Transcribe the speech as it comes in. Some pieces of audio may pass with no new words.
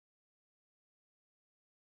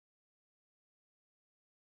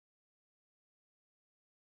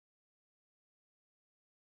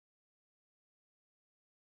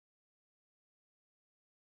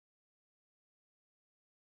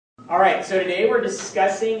All right, so today we're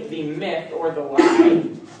discussing the myth or the lie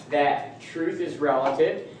that truth is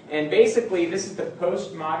relative. And basically, this is the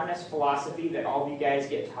postmodernist philosophy that all of you guys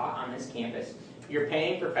get taught on this campus. You're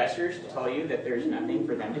paying professors to tell you that there's nothing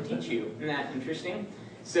for them to teach you. Isn't that interesting?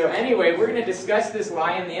 So anyway, we're going to discuss this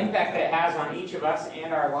lie and the impact that it has on each of us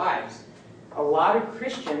and our lives. A lot of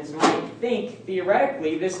Christians might think,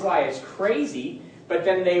 theoretically, this lie is crazy, but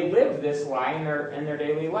then they live this lie in their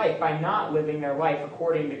daily life by not living their life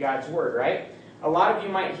according to God's Word, right? A lot of you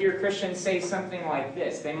might hear Christians say something like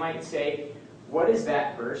this. They might say, what does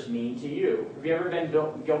that verse mean to you? Have you ever been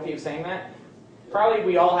guilty of saying that? Probably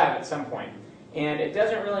we all have at some point. And it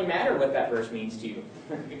doesn't really matter what that verse means to you,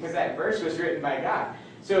 because that verse was written by God.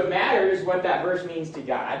 So it matters what that verse means to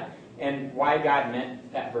God and why God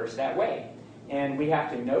meant that verse that way. And we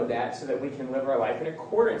have to know that so that we can live our life in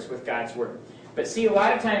accordance with God's Word. But see, a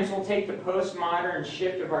lot of times we'll take the postmodern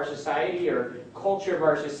shift of our society or culture of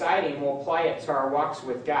our society and we'll apply it to our walks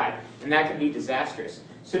with God. And that can be disastrous.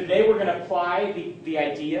 So today we're going to apply the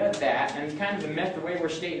idea that, and kind of the myth, the way we're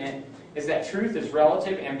stating it, is that truth is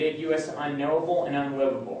relative, ambiguous, unknowable, and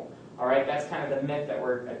unlivable. All right, that's kind of the myth that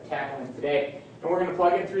we're tackling today. And we're going to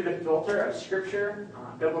plug it through the filter of Scripture,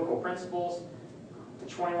 biblical principles, the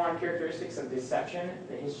 21 characteristics of deception,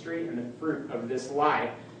 the history, and the fruit of this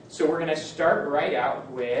lie. So we're going to start right out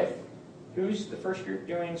with, who's the first group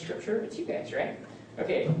doing Scripture? It's you guys, right?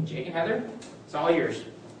 Okay, Jake and Heather, it's all yours.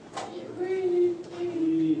 It's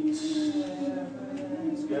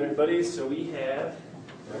good, everybody. So we have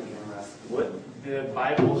what the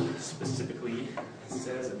Bible specifically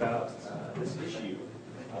says about this issue.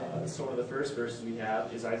 So one of the first verses we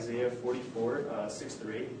have is Isaiah 44,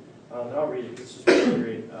 6-8. And I'll read it. It's just really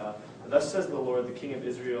great. Thus says the Lord, the King of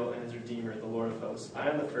Israel and his Redeemer, the Lord of hosts. I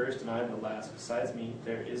am the first and I am the last. Besides me,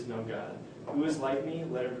 there is no God. Who is like me?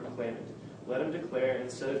 Let him proclaim it. Let him declare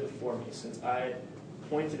and set it before me, since I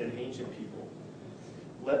appointed an ancient people.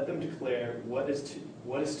 Let them declare what is to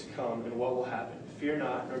come and what will happen. Fear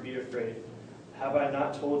not, nor be afraid. Have I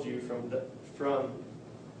not told you from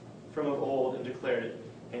of old and declared it?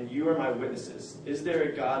 And you are my witnesses. Is there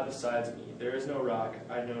a God besides me? There is no rock,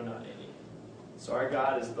 I know not any. So our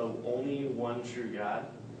God is the only one true God,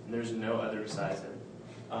 and there's no other besides him.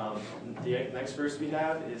 The next verse we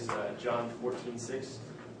have is John 14:6,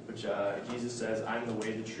 which Jesus says, I am the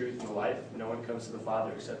way, the truth, and the life. No one comes to the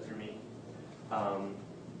Father except through me.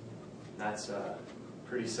 That's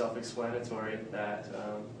pretty self-explanatory that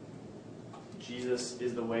Jesus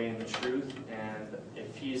is the way and the truth, and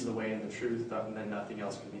if he is the way and the truth, then nothing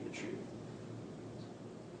else can be the truth.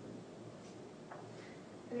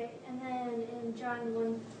 Okay, and then in John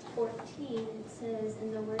 1:14 it says,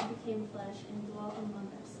 and the Word became flesh and dwelt among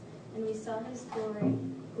us, and we saw his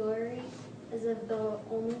glory as of the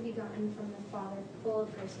only begotten from the Father, full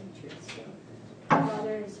of grace and truth. So the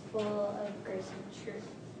Father is full of grace and truth.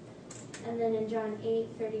 And then in John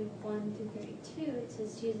 8:31-32 it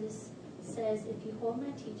says, Jesus says, if you hold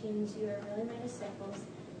my teachings, you are really my disciples,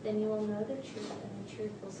 then you will know the truth, and the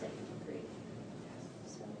truth will set you free.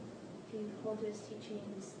 So if you hold his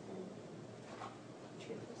teachings, then the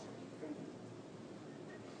truth will set you free.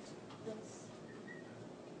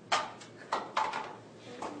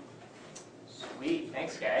 Sweet,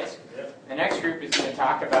 thanks guys. Yep. The next group is going to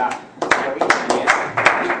talk about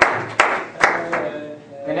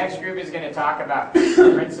the next group is going to talk about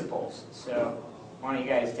principles. So why don't you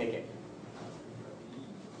guys take it?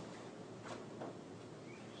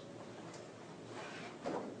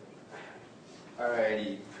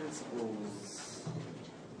 Alrighty, principles.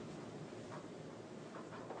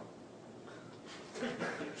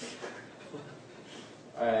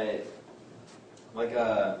 Alright, like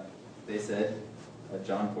they said,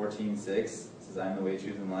 John 14:6 says, I am the way,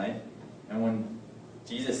 truth, and life. And when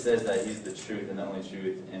Jesus says that he's the truth and the only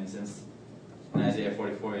truth, and since in Isaiah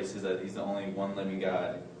 44 he says that he's the only one living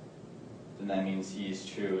God, then that means he is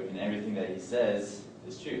true, and everything that he says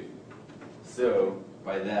is truth. So,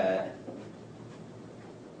 by that,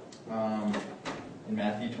 in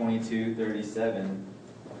Matthew 22:37,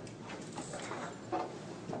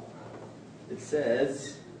 it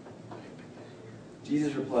says,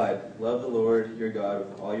 Jesus replied, love the Lord your God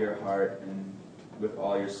with all your heart and with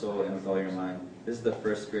all your soul and with all your mind. This is the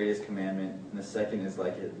first greatest commandment, and the second is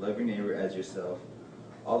like it. Love your neighbor as yourself.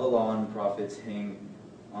 All the law and the prophets hang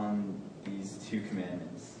on these two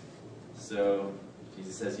commandments. So,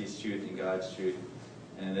 Jesus says he's truth and God's truth.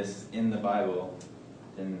 And this is in the Bible,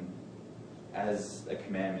 then as a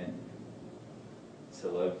commandment to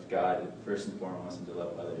love God first and foremost and to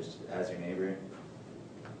love others as your neighbor.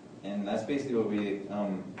 And that's basically what we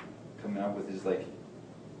coming up with is like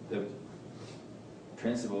the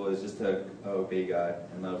principle is just to obey God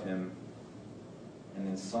and love Him. And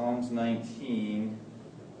in Psalms 19,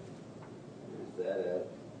 where's that at?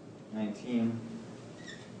 19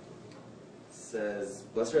 says,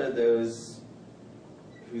 "Blessed are those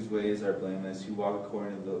whose ways are blameless, who walk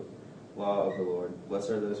according to the law of the Lord. Blessed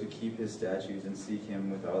are those who keep His statutes and seek Him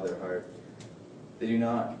with all their heart. They do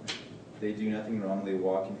nothing wrong, they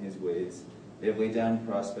walk in His ways. They have laid down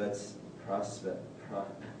precepts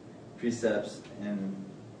and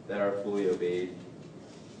that are fully obeyed.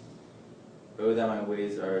 Oh, that my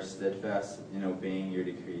ways are steadfast in obeying your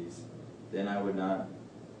decrees. Then I would not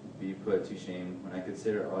be put to shame when I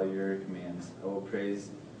consider all your commands. I will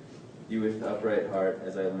praise you with upright heart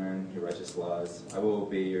as I learn your righteous laws. I will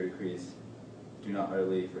obey your decrees. Do not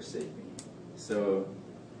utterly forsake me." So,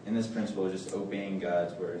 in this principle, just obeying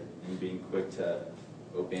God's word and being quick to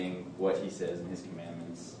obeying what He says in His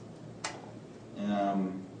commandments.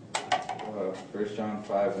 And 1 John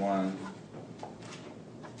 5:1.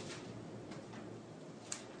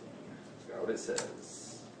 Forgot what it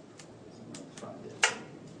says. Find it.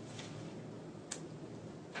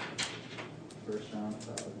 1 John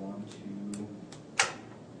 5:1, 2. It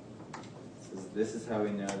says, "This is how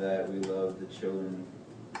we know that we love the children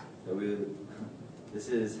This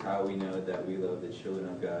is how we know that we love the children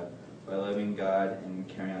of God, by loving God and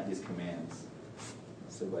carrying out His commands."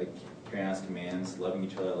 So by carrying out His commands, loving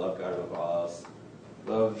each other, love God above all else,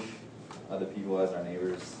 love other people as our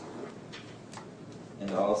neighbors.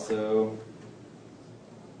 And also,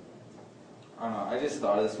 I don't know, I just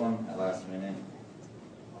thought of this one at last minute.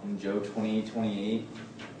 In Job 20:28,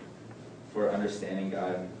 for understanding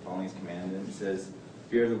God and following His commandments, it says,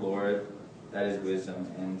 "Fear of the Lord, that is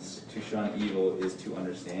wisdom, and to shun evil is to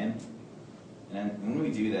understand." And when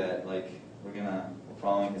we do that, like, we're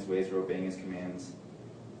following His ways, we're obeying His commands,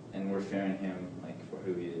 and we're fearing Him, like, for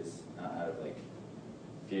who He is, not out of, like,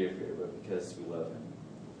 fear, but because we love Him.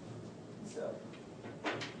 So, I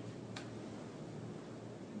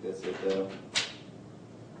think that's it, though.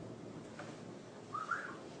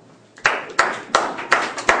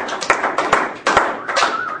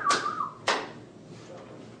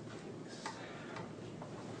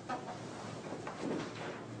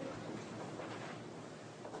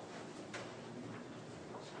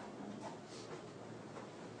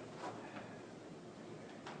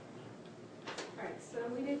 So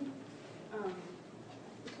we did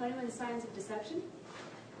 21 signs of deception,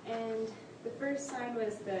 and the first sign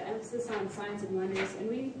was the emphasis on signs and wonders, and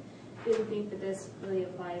we didn't think that this really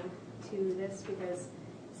applied to this because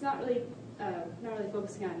it's not really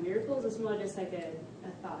focusing on miracles. It's more just like a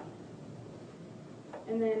thought.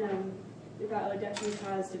 And then we thought it would definitely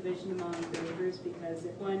cause division among believers because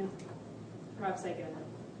if one, perhaps like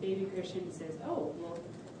a baby Christian, says, "Oh, well,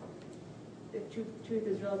 if truth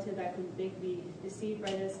is relative, they could be deceived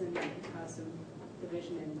by this, and that can cause some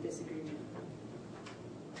division and disagreement."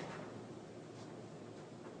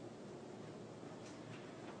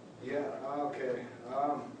 Yeah, okay.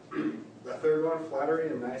 The third one, flattery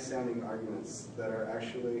and nice-sounding arguments that are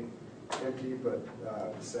actually empty but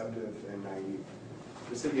deceptive and naive.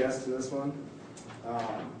 We said yes to this one.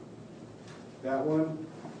 That one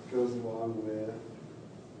goes along with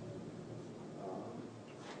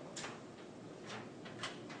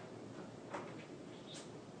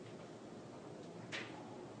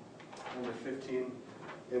number 15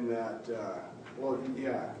 in that,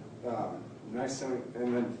 nice sounding,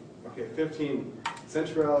 and then, 15,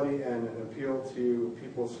 sensuality and an appeal to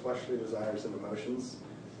people's fleshly desires and emotions.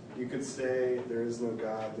 You could say there is no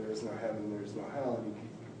God, there is no heaven, there is no hell, and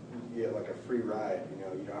you get like a free ride, you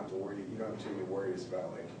don't have to worry, you don't have too many worries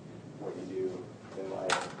about like what you do in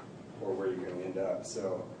life or where you're going to end up.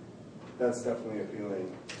 So that's definitely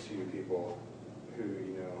appealing to people who,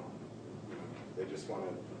 they just want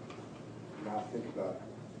to not think about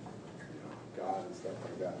God and stuff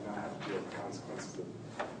like that, not have to deal with the consequences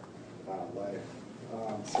of life.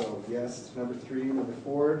 So yes, number 3. Number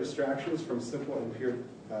 4, distractions from simple and pure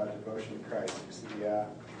devotion to Christ. You see,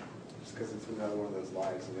 just because it's another one of those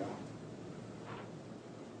lies,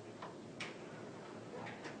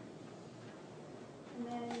 And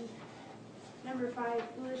then number 5,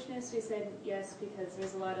 foolishness. We said yes because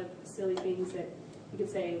there's a lot of silly things that you could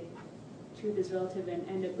say truth is relative and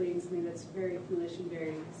end up believing something that's very foolish and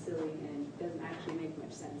very silly and doesn't actually make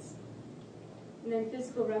much sense. And then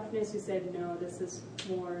physical roughness, we said no, this is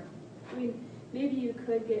more, maybe you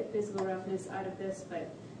could get physical roughness out of this, but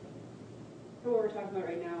for what we're talking about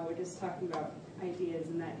right now, we're just talking about ideas,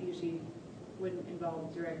 and that usually wouldn't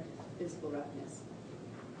involve direct physical roughness.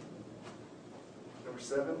 Number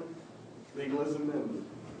 7, legalism and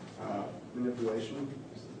manipulation.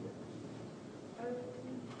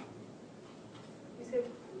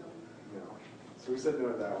 So we said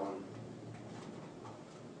no to that one.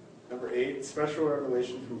 Number 8, special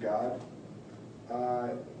revelation from God.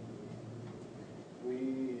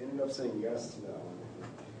 We ended up saying yes to that one.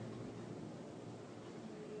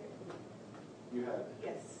 You had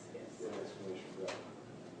Yes. an explanation for that.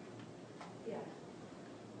 Yeah.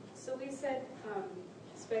 So we said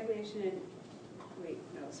speculation and,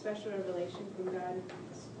 special revelation from God.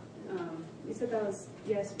 We said that was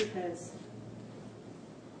yes because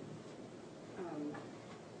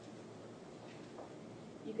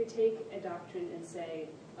you could take a doctrine and say,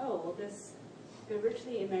 oh, well, this,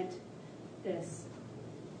 originally it meant this.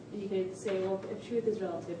 And you could say, well, if truth is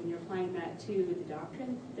relative and you're applying that to the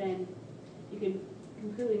doctrine, then you can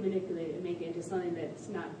completely manipulate it and make it into something that's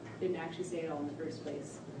didn't actually say it all in the first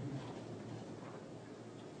place.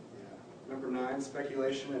 Yeah. Number 9,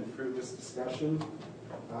 speculation and fruitless discussion.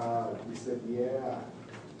 We said yeah,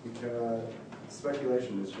 because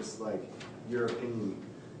speculation is just like your opinion,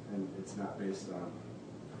 and it's not based on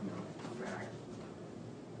fact.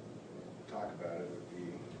 Talk about it would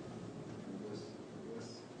be fruitless, I guess,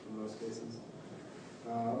 in most cases.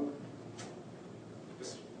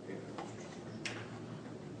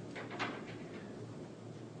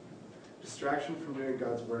 Distraction from doing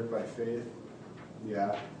God's work by faith.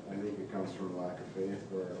 Yeah, I think it comes from a lack of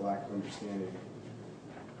faith or a lack of understanding.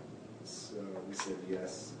 So we said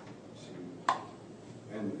yes to,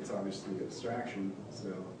 and it's obviously a distraction,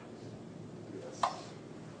 so yes.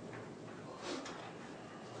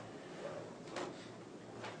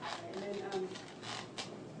 And then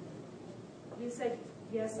we said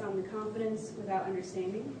yes on the confidence without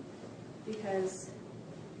understanding, because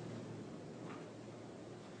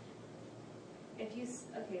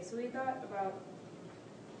so we thought about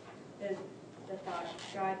the thought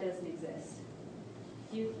God doesn't exist.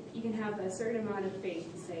 You can have a certain amount of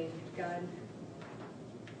faith to say God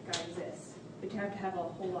exists, but you have to have a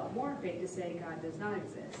whole lot more faith to say God does not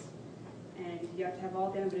exist. And you have to have all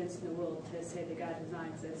the evidence in the world to say that God does not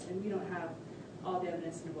exist, and we don't have all the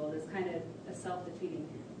evidence in the world. It's kind of a self-defeating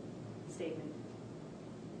statement.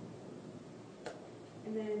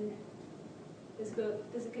 And then does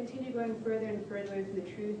it continue going further and further away from the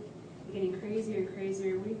truth, getting crazier and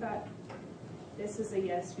crazier? We thought this was a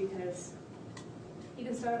yes because you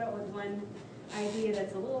can start out with one idea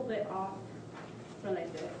that's a little bit off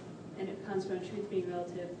and it comes from truth being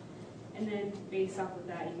relative, and then based off of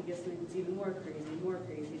that, you can get something that's even more crazy,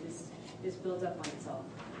 just builds up on itself.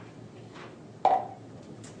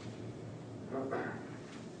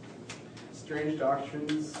 Strange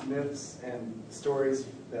doctrines, myths, and stories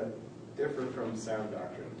that differ from sound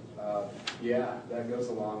doctrine. Yeah, that goes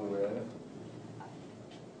along with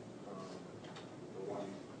the one.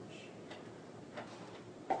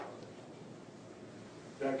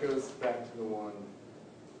 That goes back to the one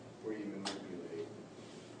where you manipulate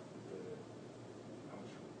the.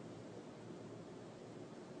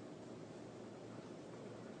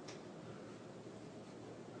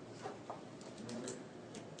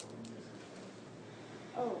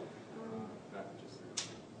 Not just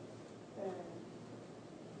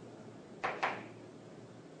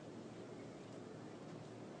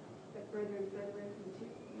Further and further away from the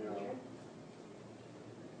truth?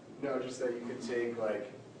 No, just that you could take you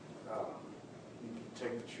could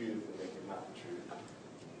take the truth and make it not the truth.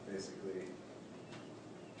 Basically,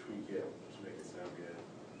 tweak it to make it sound good.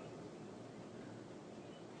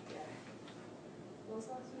 Yeah. What was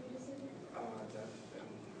the last one you just said? That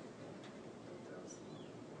was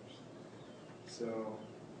so,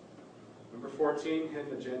 number 14,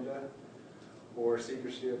 hidden agenda or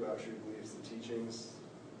secrecy about true beliefs and teachings.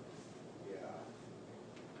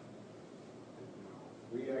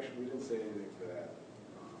 We didn't say anything for that.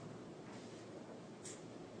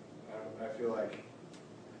 I feel like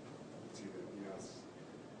it's either,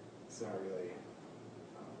 it's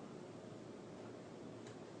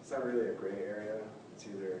not really a gray area. It's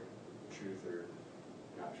either truth or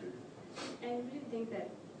not truth. And we didn't think that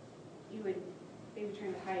they were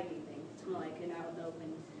trying to hide anything. It's more like an out in the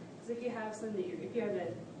open. Because if you have if you have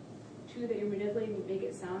a truth that you're manipulating to make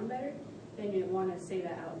it sound better, then you want to say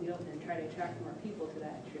that out in the open and try to attract more people to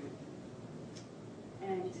that truth.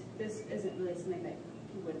 And this isn't really something that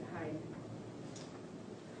you wouldn't hide.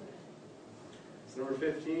 So number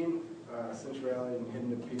 15, sensuality and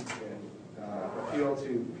hidden appeal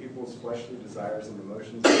to people's fleshly desires and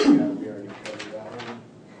emotions. Yeah, we already covered that one.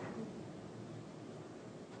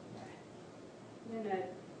 And then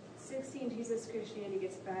 16, Jesus Christianity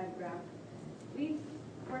gets a bad rap. We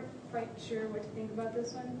weren't quite sure what to think about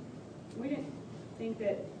this one. We didn't think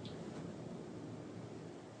that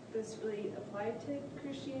this really applied to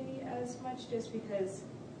Christianity as much, just because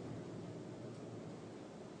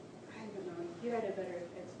You had a better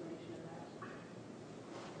explanation of that.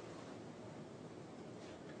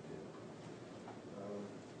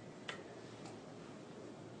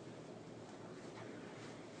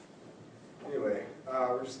 Anyway,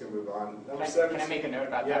 we're just going to move on. Number Can 7. I make a note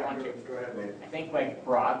about Yeah, that one too? go ahead, Nate. I think like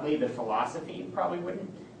broadly the philosophy probably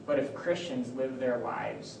wouldn't, but if Christians live their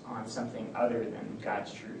lives on something other than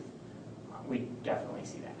God's truth, we definitely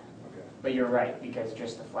see that. Okay. But you're right, because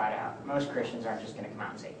just the flat out, most Christians aren't just going to come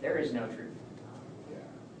out and say, there is no truth. Yeah.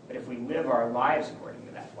 But if we live our lives according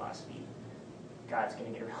to that philosophy, God's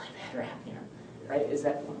going to get a really bad rap, right? Is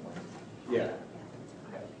that one way? Yeah.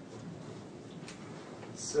 Okay.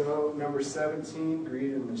 So, number 17,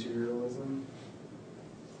 greed and materialism.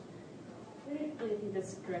 I don't really think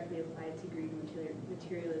that's directly applied to greed and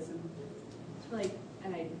materialism. It's like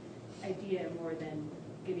an idea more than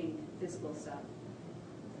getting physical stuff.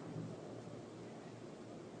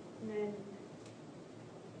 And then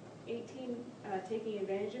 18, taking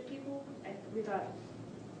advantage of people. We thought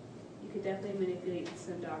you could definitely manipulate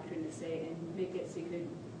some doctrine to say and make it so you could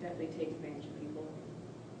definitely take advantage of people.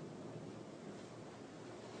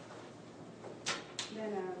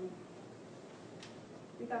 Then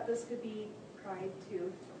we thought this could be pride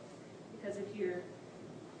too, because if you're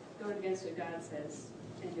going against what God says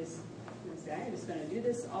and just say, I'm just going to do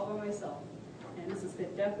this all by myself, and this is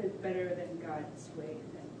definitely better than God's way,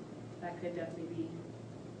 then that could definitely be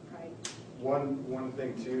pride. One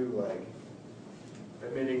thing too, like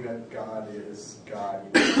admitting that God is God,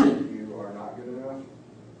 you are not good enough.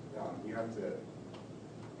 You have to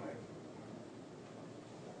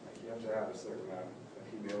have a certain amount of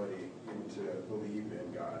humility even to believe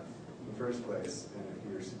in God in the first place. And if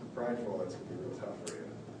you're super prideful, that's going to be real tough for you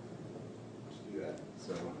to do that.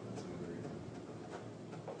 So that's another reason.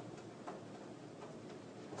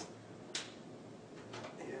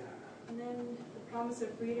 Yeah. And then the promise of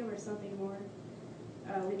freedom or something more.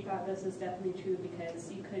 We thought this is definitely true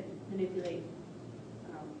because you could manipulate.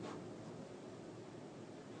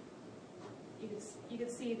 You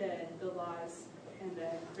could see the laws and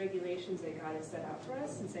the regulations that God has set out for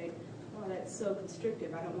us and say, "Oh, that's so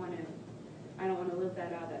constrictive. I don't want to live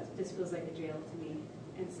that out. That just feels like a jail to me."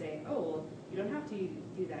 And say, "Oh, well, you don't have to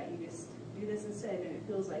do that. You just do this instead," and it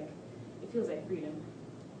feels like freedom.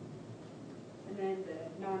 And then the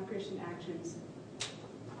non-Christian actions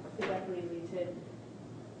could definitely lead to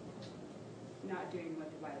not doing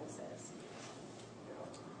what the Bible says.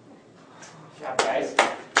 Good job, guys.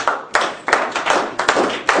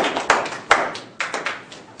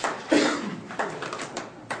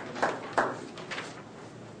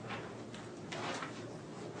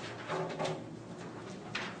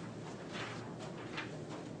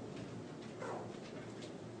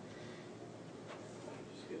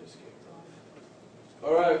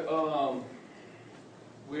 All right,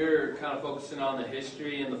 we're kind of focusing on the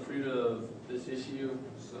history and the fruit of this issue,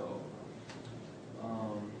 so,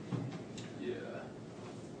 yeah.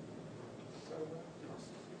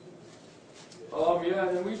 Yeah,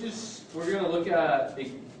 and then we're going to look at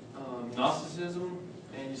Gnosticism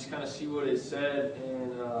and just kind of see what it said,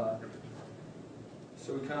 and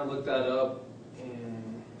so we kind of looked that up,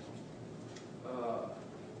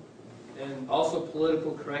 and also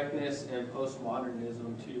political correctness and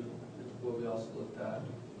postmodernism too is what we also looked at.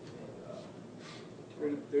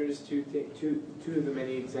 There are just two of the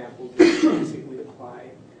many examples that basically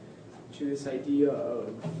apply to this idea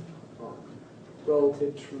of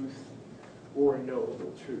relative truth or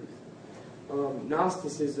knowable truth.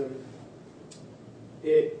 Gnosticism,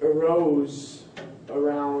 it arose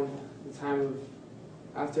around the time of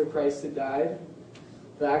after Christ had died.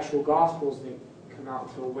 The actual Gospels didn't come out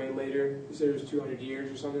until way later. He said it was 200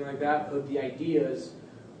 years or something like that, but the ideas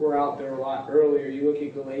were out there a lot earlier. You look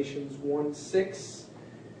at Galatians 1:6,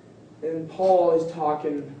 and Paul is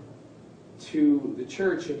talking to the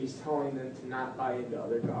church, and he's telling them to not buy into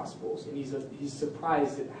other gospels, and he's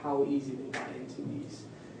surprised at how easy they buy into these.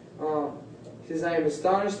 He says, "I am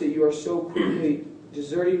astonished that you are so quickly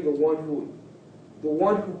deserting the one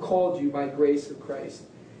who called you by grace of Christ,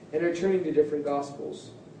 and are turning to different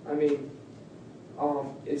gospels." I mean,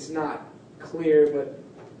 it's not clear, but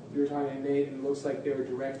you were talking to Nate, and it looks like they were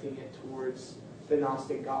directing it towards the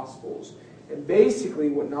Gnostic Gospels. And basically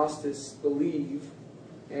what Gnostics believe,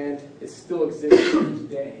 and it still exists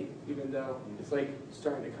today, even though it's like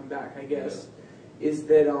starting to come back, I guess, is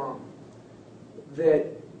that that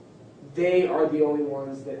they are the only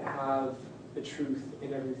ones that have the truth,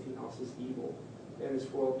 and everything else is evil in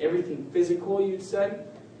this world. Everything physical, you'd said,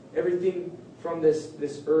 everything from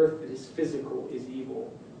this earth that is physical is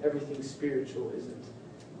evil. Everything spiritual isn't.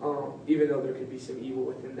 Even though there could be some evil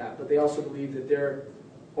within that. But they also believe that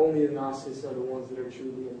only the Gnostics are the ones that are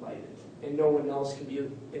truly enlightened. And no one else can be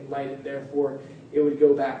enlightened, therefore it would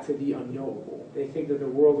go back to the unknowable. They think that the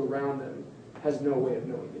world around them has no way of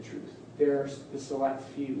knowing the truth. There are the select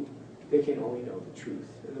few that can only know the truth,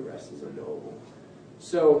 and the rest is unknowable.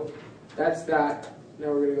 So that's that. Now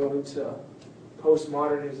we're going to go into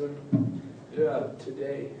postmodernism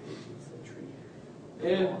today, 18th century.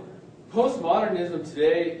 And postmodernism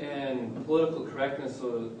today and political correctness,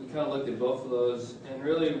 so we kind of looked at both of those, and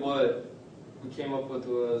really what we came up with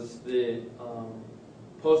was that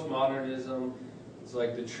postmodernism is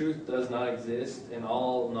like the truth does not exist, and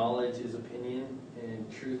all knowledge is opinion,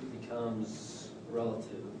 and truth becomes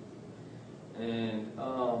relative. And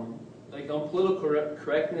like on political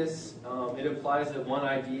correctness, it implies that one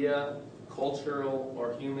idea, cultural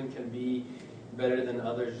or human, can be better than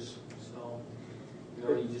others. So,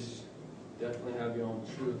 you just definitely have your own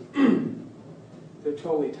truth. They're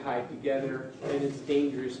totally tied together, and it's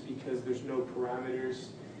dangerous because there's no parameters.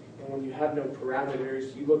 And when you have no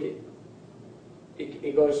parameters, you look at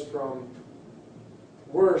it goes from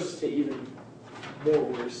worse to even more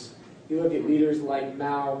worse. You look at leaders like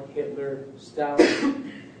Mao, Hitler,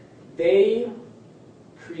 Stalin. They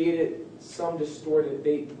created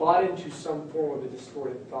they bought into some form of a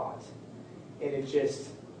distorted thought. And it just,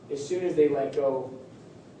 as soon as they let go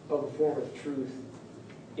of a form of truth,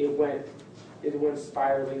 it went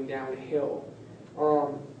spiraling downhill.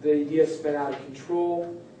 The idea spun out of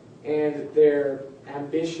control, and their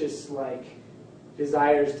ambitious,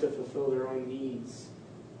 desires to fulfill their own needs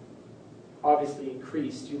obviously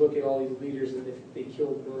increased. You look at all these leaders, and they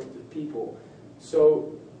killed millions of people.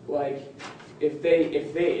 So, if they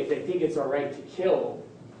think it's all right to kill,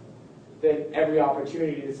 then every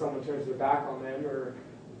opportunity that someone turns their back on them, or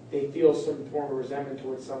they feel some form of resentment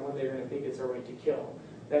towards someone, they're going to think it's all right to kill.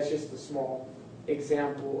 That's just a small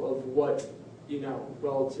example of what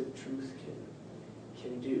relative truth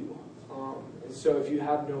can do. And so if you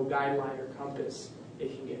have no guideline or compass,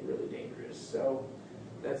 it can get really dangerous. So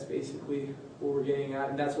that's basically what we're getting at,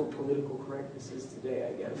 and that's what political correctness is today,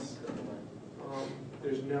 I guess.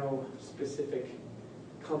 There's no specific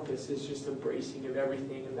compass. It's just embracing of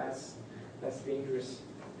everything, and that's dangerous.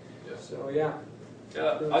 Yeah. So yeah.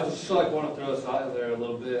 I just want to throw this out there a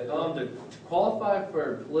little bit. To qualify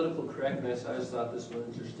for political correctness, I just thought this was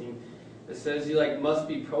interesting. It says you must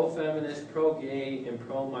be pro-feminist, pro-gay, and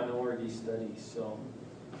pro-minority studies. So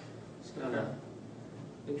it's kind of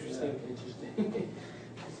Interesting. Interesting.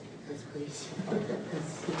 That's crazy.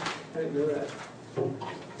 I didn't know that.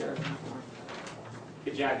 Yeah.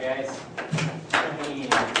 Good job, guys.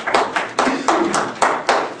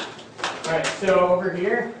 All right, so over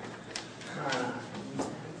here,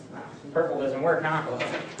 purple doesn't work, huh?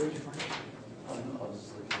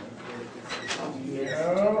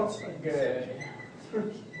 No, good.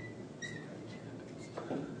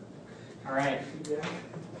 All right.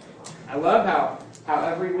 I love how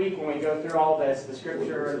every week when we go through all this, the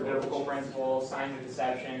scripture, the biblical principles, signs of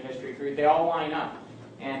deception, history, truth, they all line up.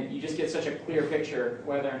 And you just get such a clear picture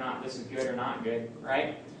whether or not this is good or not good,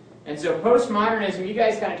 right? And so postmodernism, you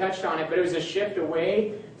guys kind of touched on it, but it was a shift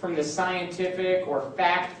away from the scientific or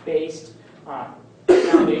fact-based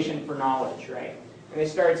foundation for knowledge, right? And they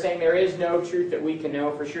started saying there is no truth that we can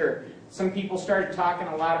know for sure. Some people started talking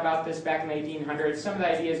a lot about this back in the 1800s. Some of the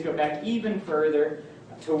ideas go back even further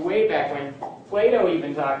to way back when. Plato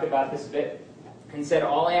even talked about this a bit and said,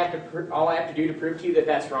 all I have to do to prove to you that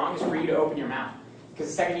that's wrong is for you to open your mouth. Because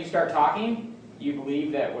the second you start talking, you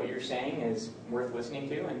believe that what you're saying is worth listening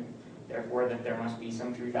to, and therefore that there must be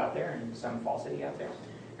some truth out there and some falsity out there.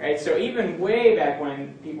 Right? So even way back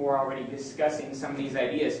when, people were already discussing some of these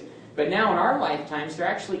ideas. But now in our lifetimes, they're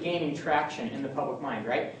actually gaining traction in the public mind,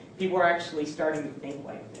 right? People are actually starting to think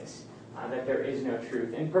like this, that there is no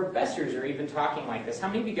truth. And professors are even talking like this. How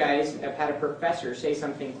many of you guys have had a professor say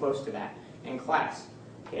something close to that in class?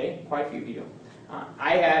 Okay, quite a few of you.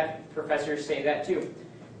 I had professors say that too.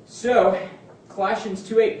 So, Colossians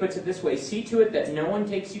 2:8 puts it this way, see to it that no one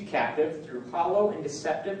takes you captive through hollow and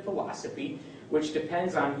deceptive philosophy, which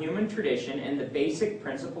depends on human tradition and the basic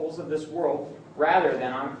principles of this world, rather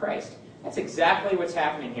than on Christ. That's exactly what's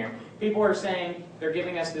happening here. People are saying, they're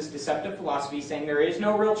giving us this deceptive philosophy, saying there is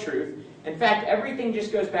no real truth. In fact, everything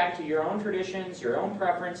just goes back to your own traditions, your own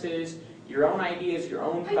preferences, your own ideas, your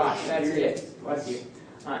own thoughts. That's it. Bless you.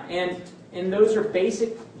 And those are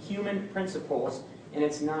basic human principles, and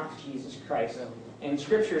it's not Jesus Christ. And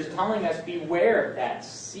Scripture is telling us, beware of that.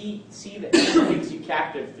 See that it takes you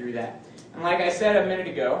captive through that. And like I said a minute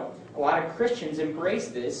ago, a lot of Christians embrace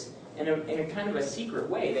this in a kind of a secret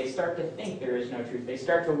way. They start to think there is no truth. They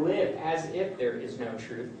start to live as if there is no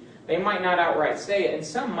truth. They might not outright say it, and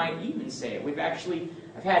some might even say it.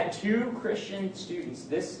 I've had 2 Christian students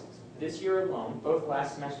this year alone, both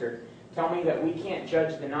last semester, tell me that we can't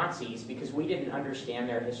judge the Nazis because we didn't understand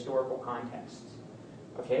their historical contexts.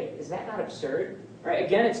 Okay, is that not absurd? Right?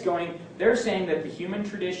 Again, they're saying that the human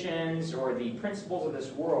traditions or the principles of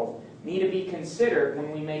this world need to be considered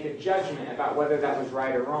when we make a judgment about whether that was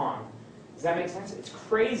right or wrong. Does that make sense? It's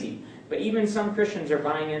crazy. But even some Christians are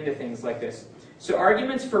buying into things like this. So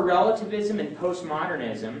arguments for relativism and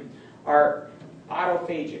postmodernism are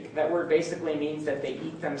autophagic. That word basically means that they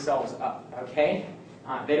eat themselves up, okay?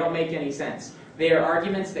 They don't make any sense. They are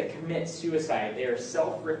arguments that commit suicide. They are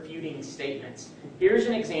self-refuting statements. Here's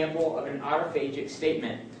an example of an autophagic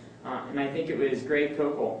statement, and I think it was Greg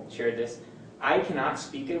Kokel shared this. I cannot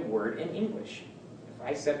speak a word in English. If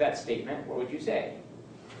I said that statement, what would you say?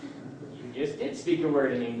 You just did speak a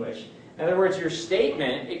word in English. In other words, your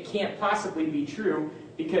statement, it can't possibly be true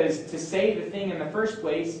because to say the thing in the first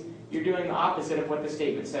place, you're doing the opposite of what the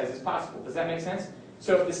statement says is possible. Does that make sense?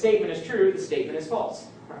 So if the statement is true, the statement is false.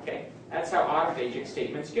 Okay? That's how autophagic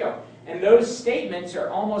statements go. And those statements are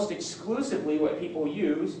almost exclusively what people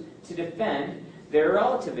use to defend their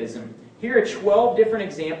relativism. Here are 12 different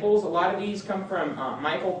examples. A lot of these come from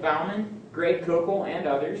Michael Bauman, Greg Kokel, and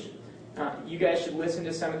others. You guys should listen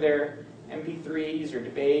to some of their MP3s or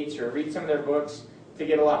debates or read some of their books to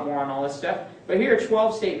get a lot more on all this stuff. But here are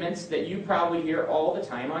 12 statements that you probably hear all the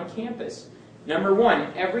time on campus. Number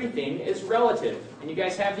 1, everything is relative. And you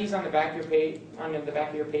guys have these on the back of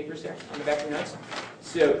your papers there, on the back of your notes.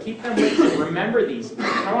 So keep them with you. Remember these.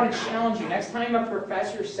 I want to challenge you. Next time a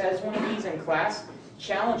professor says one of these in class,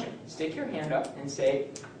 challenge them. Stick your hand up and say,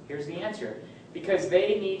 here's the answer. Because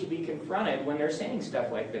they need to be confronted when they're saying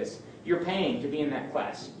stuff like this. You're paying to be in that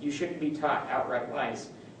class. You shouldn't be taught outright lies.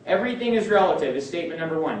 Everything is relative is statement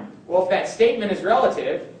number 1. Well, if that statement is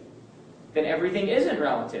relative, then everything isn't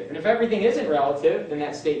relative. And if everything isn't relative, then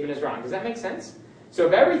that statement is wrong. Does that make sense? So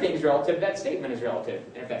if everything is relative, that statement is relative.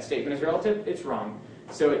 And if that statement is relative, it's wrong.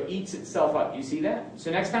 So it eats itself up. You see that? So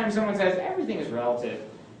next time someone says everything is relative,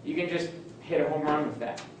 you can just hit a home run with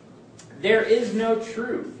that. There is no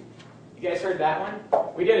truth. You guys heard that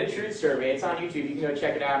one? We did a truth survey. It's on YouTube. You can go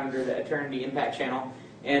check it out under the Eternity Impact channel.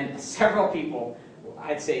 And several people,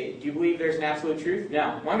 I'd say, do you believe there's an absolute truth?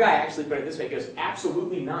 No. One guy actually put it this way. He goes,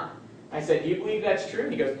 absolutely not. I said, do you believe that's true?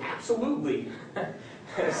 And he goes, absolutely.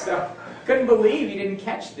 So, couldn't believe he didn't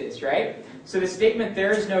catch this, right? So the statement,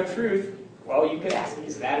 there is no truth, well, you could ask,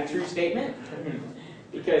 is that a true statement?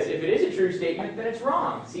 Because if it is a true statement, then it's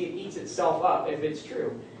wrong. See, it eats itself up if it's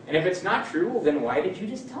true. And if it's not true, well, then why did you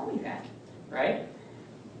just tell me that, right?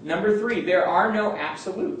 Number 3, there are no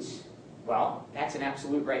absolutes. Well, that's an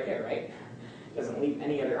absolute right there, right? Doesn't leave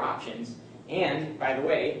any other options. And, by the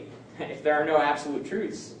way, if there are no absolute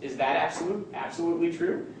truths, is that absolutely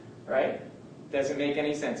true, right? Doesn't make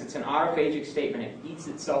any sense. It's an autophagic statement. It eats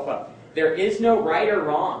itself up. There is no right or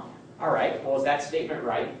wrong. All right, well, is that statement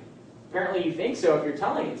right? Apparently you think so if you're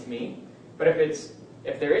telling it to me. But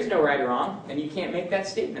if there is no right or wrong, then you can't make that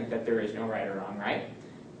statement that there is no right or wrong, right?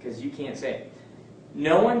 Because you can't say it.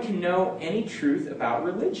 No one can know any truth about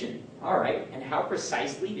religion. All right, and how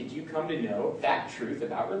precisely did you come to know that truth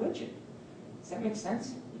about religion? Does that make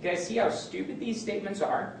sense? You guys see how stupid these statements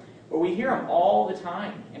are? Well, we hear them all the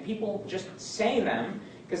time, and people just say them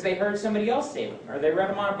because they heard somebody else say them, or they read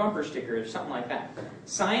them on a bumper sticker or something like that.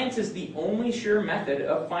 Science is the only sure method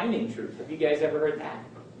of finding truth. Have you guys ever heard that?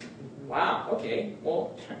 Wow, okay.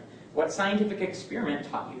 Well, what scientific experiment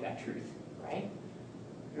taught you that truth, right?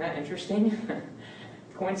 Isn't that interesting?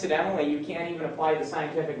 Coincidentally, you can't even apply the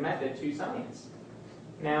scientific method to science.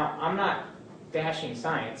 Now, I'm not bashing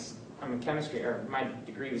science. I'm in chemistry, or my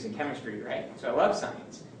degree was in chemistry, right? So I love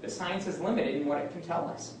science. But science is limited in what it can tell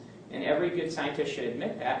us. And every good scientist should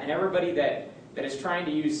admit that. And everybody that is trying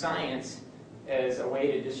to use science as a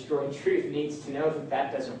way to destroy truth needs to know that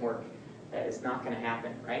that doesn't work. That is not going to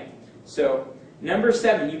happen, right? So, number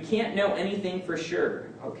 7, you can't know anything for sure.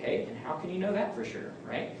 Okay, and how can you know that for sure,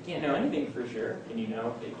 right? You can't know anything for sure. Can you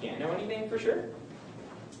know that you can't know anything for sure?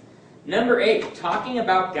 Number 8, talking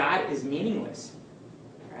about God is meaningless,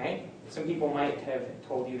 right? Some people might have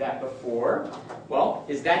told you that before. Well,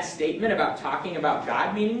 is that statement about talking about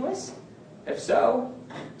God meaningless? If so,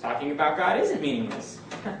 talking about God isn't meaningless.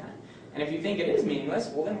 And if you think it is meaningless,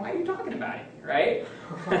 well then why are you talking about it, right?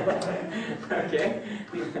 Okay?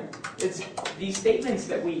 It's these statements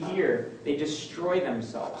that we hear, they destroy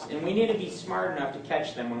themselves. And we need to be smart enough to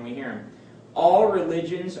catch them when we hear them. All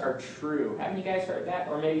religions are true. Haven't you guys heard that?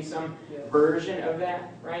 Or maybe some version of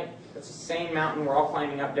that, right? It's the same mountain. We're all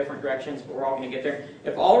climbing up different directions, but we're all going to get there.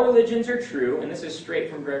 If all religions are true, and this is straight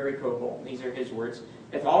from Gregory Koppel, these are his words,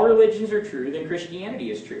 if all religions are true, then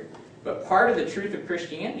Christianity is true. But part of the truth of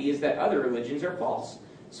Christianity is that other religions are false.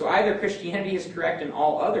 So either Christianity is correct and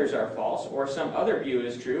all others are false, or some other view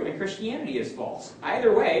is true and Christianity is false.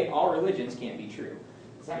 Either way, all religions can't be true.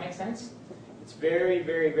 Does that make sense? It's very,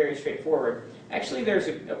 very, very straightforward. Actually, there's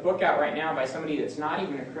a book out right now by somebody that's not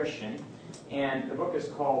even a Christian, and the book is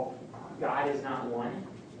called God Is Not One,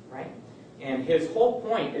 right? And his whole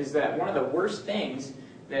point is that one of the worst things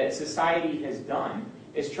that society has done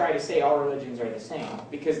is try to say all religions are the same,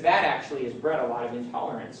 because that actually has bred a lot of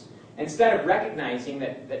intolerance. Instead of recognizing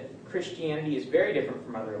that Christianity is very different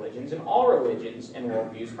from other religions, and all religions and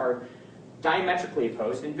worldviews are diametrically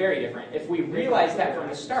opposed and very different. If we realize that from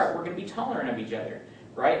the start, we're going to be tolerant of each other,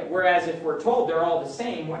 right? Whereas if we're told they're all the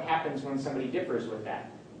same, what happens when somebody differs with that?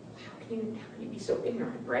 How can you be so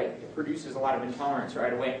ignorant, right? It produces a lot of intolerance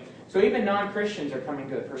right away. So even non-Christians are coming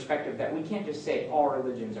to the perspective that we can't just say all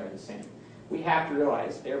religions are the same. We have to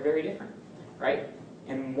realize they're very different, right?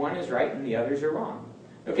 And one is right and the others are wrong.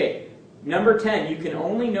 Okay, number 10, you can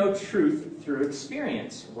only know truth through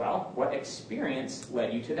experience. Well, what experience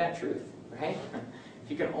led you to that truth, right?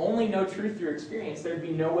 If you can only know truth through experience, there'd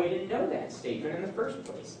be no way to know that statement in the first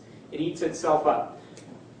place. It eats itself up.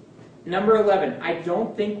 Number 11, I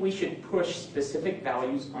don't think we should push specific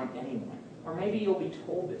values on anyone. Or maybe you'll be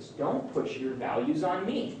told this, don't push your values on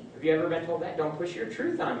me. Have you ever been told that? Don't push your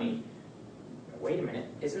truth on me. Wait a minute,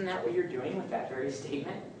 isn't that what you're doing with that very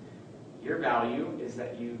statement? Your value is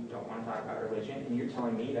that you don't want to talk about religion, and you're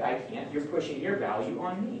telling me that I can't. You're pushing your value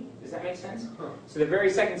on me. Does that make sense? So the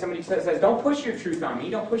very second somebody says, don't push your truth on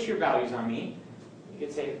me, don't push your values on me, you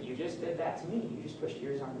could say, you just did that to me. You just pushed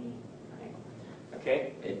yours on me. Right?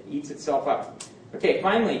 Okay? It eats itself up. Okay,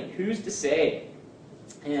 finally, who's to say?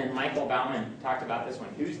 And Michael Bauman talked about this one.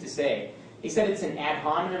 Who's to say? He said it's an ad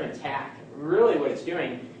hominem attack. Really what it's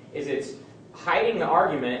doing is it's hiding the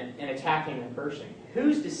argument and attacking the person.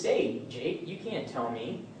 Who's to say, Jake? You can't tell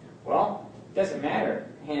me. Well, it doesn't matter.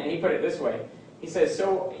 And he put it this way. He says,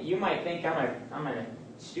 so you might think I'm a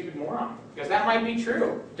stupid moron. Because that might be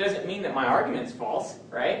true. It doesn't mean that my argument's false,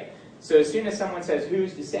 right? So as soon as someone says,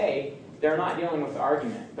 who's to say, they're not dealing with the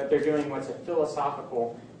argument, but they're doing what's a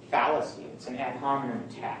philosophical fallacy. It's an ad hominem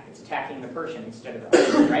attack. It's attacking the person instead of the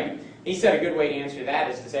argument, right? He said a good way to answer that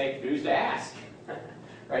is to say, who's to ask?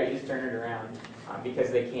 Right? You just turn it around.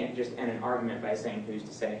 Because they can't just end an argument by saying who's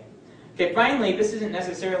to say. Okay, finally, this isn't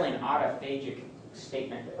necessarily an autophagic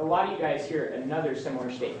statement. A lot of you guys hear another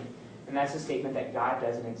similar statement, and that's the statement that God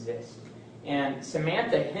doesn't exist. And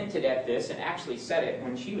Samantha hinted at this and actually said it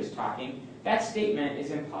when she was talking. That statement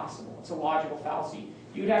is impossible. It's a logical fallacy.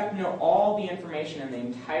 You'd have to know all the information in the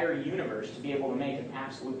entire universe to be able to make an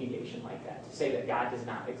absolute negation like that, to say that God does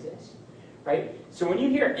not exist. Right? So when you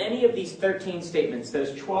hear any of these 13 statements,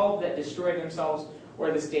 those 12 that destroy themselves, or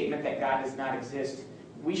the statement that God does not exist,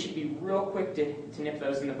 we should be real quick to nip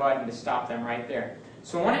those in the bud and to stop them right there.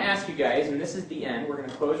 So I want to ask you guys, and this is the end, we're going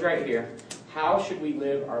to close right here, how should we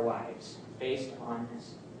live our lives based on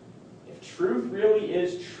this? If truth really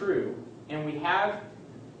is true, and we have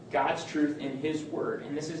God's truth in His Word,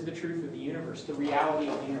 and this is the truth of the universe, the reality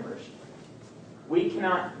of the universe, we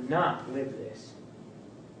cannot not live this.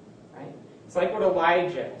 Right? It's like what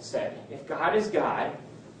Elijah said. If God is God,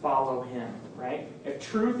 follow Him. Right? If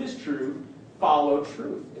truth is true, follow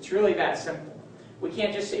truth. It's really that simple. We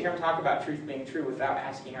can't just sit here and talk about truth being true without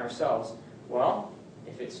asking ourselves, well,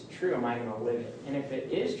 if it's true, am I going to live it? And if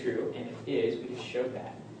it is true, and it is, we just showed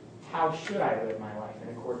that, how should I live my life in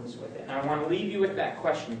accordance with it? And I want to leave you with that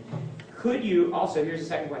question. Could you, also, here's the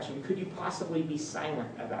second question, could you possibly be silent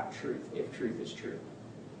about truth if truth is true?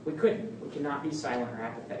 We couldn't. We cannot be silent or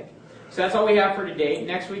apathetic. So that's all we have for today.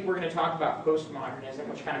 Next week we're going to talk about postmodernism,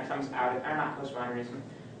 which kind of comes out of, or not postmodernism,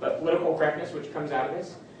 but political correctness, which comes out of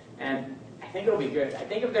this. And I think it'll be good. I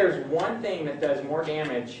think if there's one thing that does more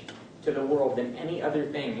damage to the world than any other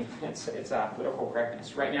thing, it's political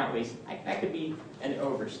correctness. Right now, at least, that could be an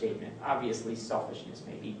overstatement. Obviously, selfishness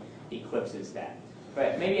maybe eclipses that.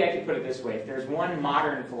 But maybe I could put it this way. If there's one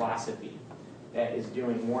modern philosophy that is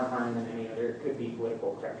doing more harm than any other, it could be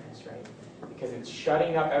political correctness, right? Because it's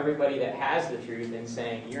shutting up everybody that has the truth and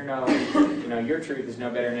saying, your truth is no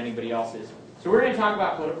better than anybody else's. So we're going to talk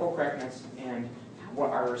about political correctness and what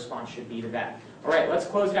our response should be to that. All right, let's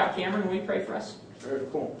close it out. Cameron, will you pray for us? Very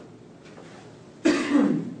cool.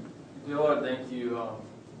 Dear Lord, thank you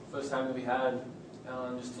for this time that we had,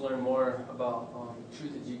 just to learn more about the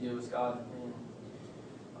truth that you give us, God.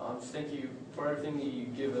 And just thank you for everything that you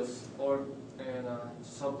give us, Lord, and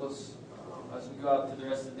just help us as we go out to the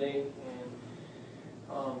rest of the day,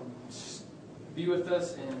 and just be with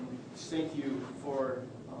us, and just thank you for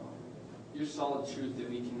your solid truth that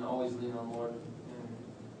we can always lean on, Lord,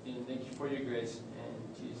 and thank you for your grace,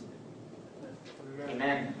 and Jesus' name.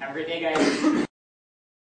 Amen. Have a great day, guys.